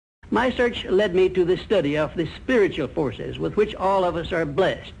My search led me to the study of the spiritual forces with which all of us are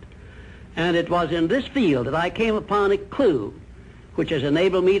blessed. And it was in this field that I came upon a clue which has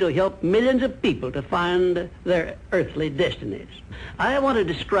enabled me to help millions of people to find their earthly destinies. I want to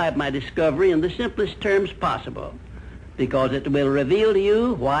describe my discovery in the simplest terms possible, because it will reveal to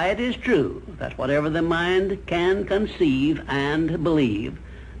you why it is true that whatever the mind can conceive and believe,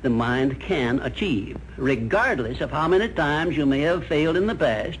 the mind can achieve, regardless of how many times you may have failed in the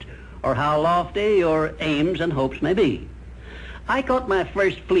past or how lofty your aims and hopes may be. I caught my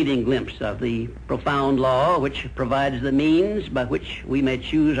first fleeting glimpse of the profound law which provides the means by which we may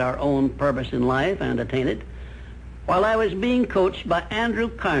choose our own purpose in life and attain it, while I was being coached by Andrew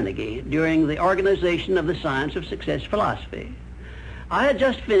Carnegie during the organization of the Science of Success philosophy. I had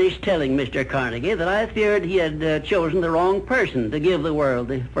just finished telling Mr. Carnegie that I feared he had chosen the wrong person to give the world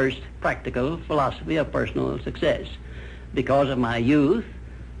the first practical philosophy of personal success because of my youth,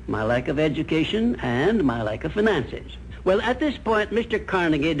 my lack of education, and my lack of finances. Well, at this point, Mr.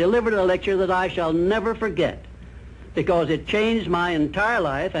 Carnegie delivered a lecture that I shall never forget, because it changed my entire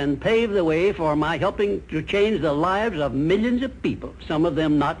life and paved the way for my helping to change the lives of millions of people, some of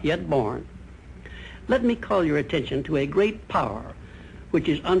them not yet born. Let me call your attention to a great power which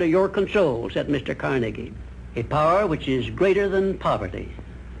is under your control, said Mr. Carnegie, a power which is greater than poverty,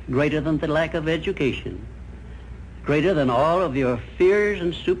 greater than the lack of education, greater than all of your fears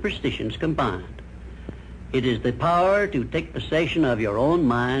and superstitions combined. It is the power to take possession of your own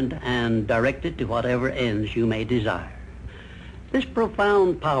mind and direct it to whatever ends you may desire. This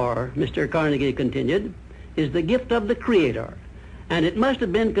profound power, Mr. Carnegie continued, is the gift of the Creator, and it must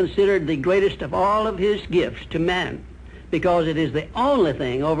have been considered the greatest of all of his gifts to man, because it is the only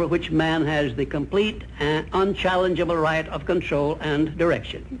thing over which man has the complete and unchallengeable right of control and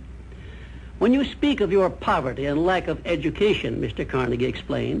direction. When you speak of your poverty and lack of education, Mr. Carnegie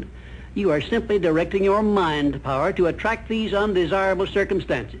explained, you are simply directing your mind power to attract these undesirable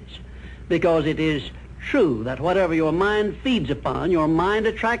circumstances, because it is true that whatever your mind feeds upon, your mind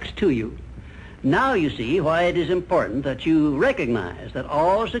attracts to you. Now you see why it is important that you recognize that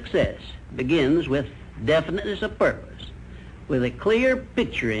all success begins with definiteness of purpose, with a clear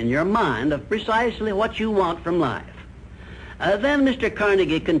picture in your mind of precisely what you want from life. Then Mr.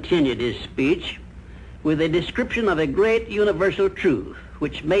 Carnegie continued his speech with a description of a great universal truth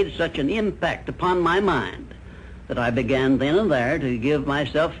which made such an impact upon my mind that I began then and there to give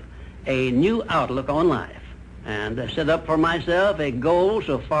myself a new outlook on life and set up for myself a goal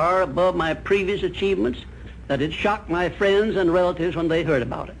so far above my previous achievements that it shocked my friends and relatives when they heard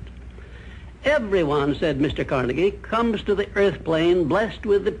about it. Everyone, said Mr. Carnegie, comes to the earth plane blessed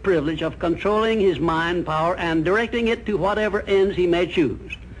with the privilege of controlling his mind power and directing it to whatever ends he may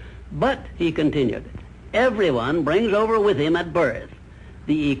choose. But, he continued, everyone brings over with him at birth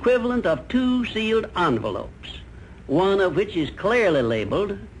the equivalent of 2 sealed envelopes, one of which is clearly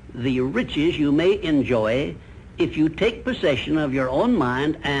labeled, the riches you may enjoy if you take possession of your own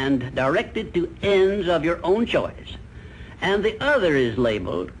mind and direct it to ends of your own choice. And the other is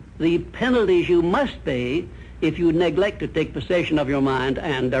labeled, the penalties you must pay if you neglect to take possession of your mind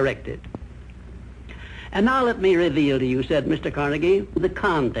and direct it. And now let me reveal to you, said Mr. Carnegie, the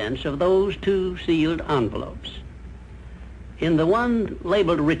contents of those 2 sealed envelopes. In the one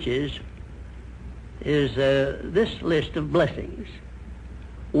labeled riches is this list of blessings.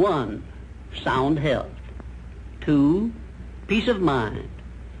 1, sound health. 2, peace of mind.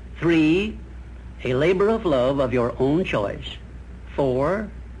 3, a labor of love of your own choice. 4,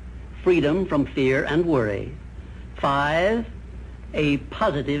 freedom from fear and worry. 5, a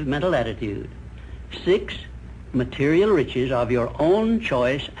positive mental attitude. 6, material riches of your own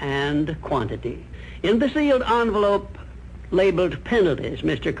choice and quantity. In the sealed envelope labeled penalties,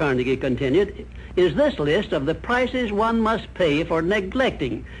 Mr. Carnegie continued, is this list of the prices one must pay for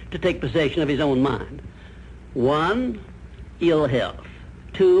neglecting to take possession of his own mind. 1, ill health.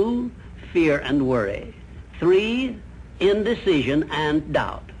 2, fear and worry. 3, indecision and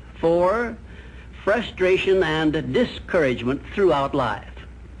doubt. 4, frustration and discouragement throughout life.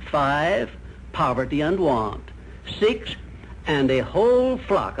 5, poverty and want. 6, and a whole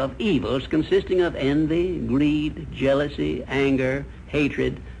flock of evils consisting of envy, greed, jealousy, anger,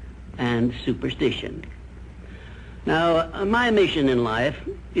 hatred, and superstition. Now, my mission in life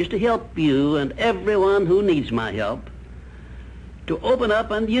is to help you and everyone who needs my help to open up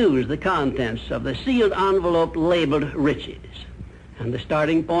and use the contents of the sealed envelope labeled riches. And the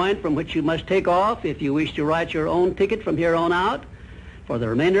starting point from which you must take off if you wish to write your own ticket from here on out for the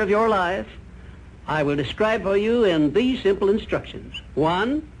remainder of your life, I will describe for you in these simple instructions.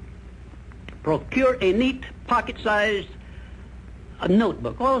 1, procure a neat pocket-sized a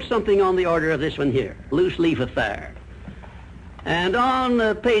notebook, or something on the order of this one here, loose leaf affair. And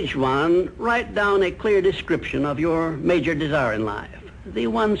on page 1, write down a clear description of your major desire in life, the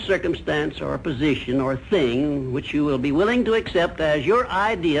one circumstance or position or thing which you will be willing to accept as your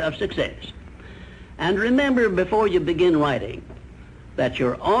idea of success. And remember before you begin writing that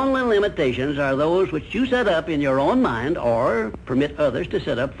your only limitations are those which you set up in your own mind or permit others to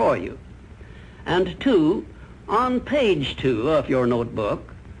set up for you. And 2, on page 2 of your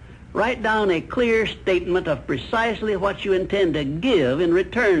notebook, write down a clear statement of precisely what you intend to give in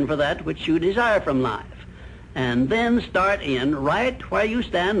return for that which you desire from life. And then start in right where you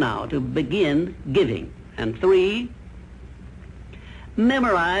stand now to begin giving. And 3,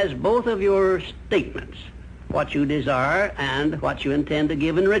 memorize both of your statements, what you desire and what you intend to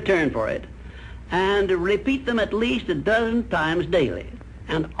give in return for it. And repeat them at least a dozen times daily.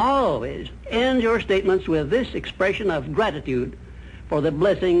 And always end your statements with this expression of gratitude for the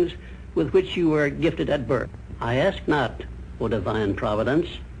blessings with which you were gifted at birth. I ask not, O divine providence,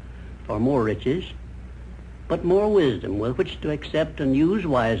 for more riches, but more wisdom with which to accept and use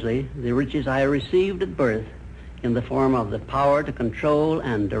wisely the riches I received at birth in the form of the power to control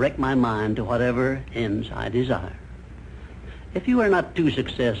and direct my mind to whatever ends I desire. If you are not too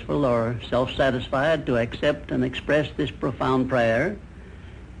successful or self-satisfied to accept and express this profound prayer,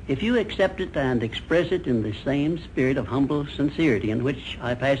 if you accept it and express it in the same spirit of humble sincerity in which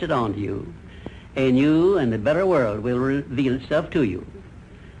I pass it on to you, a new and a better world will reveal itself to you.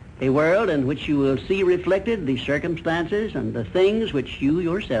 A world in which you will see reflected the circumstances and the things which you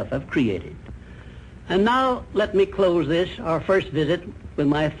yourself have created. And now let me close this, our first visit, with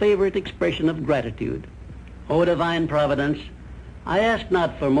my favorite expression of gratitude. O divine providence, I ask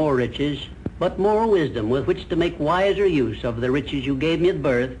not for more riches, but more wisdom with which to make wiser use of the riches you gave me at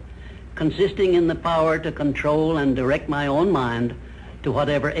birth, consisting in the power to control and direct my own mind to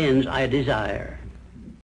whatever ends I desire.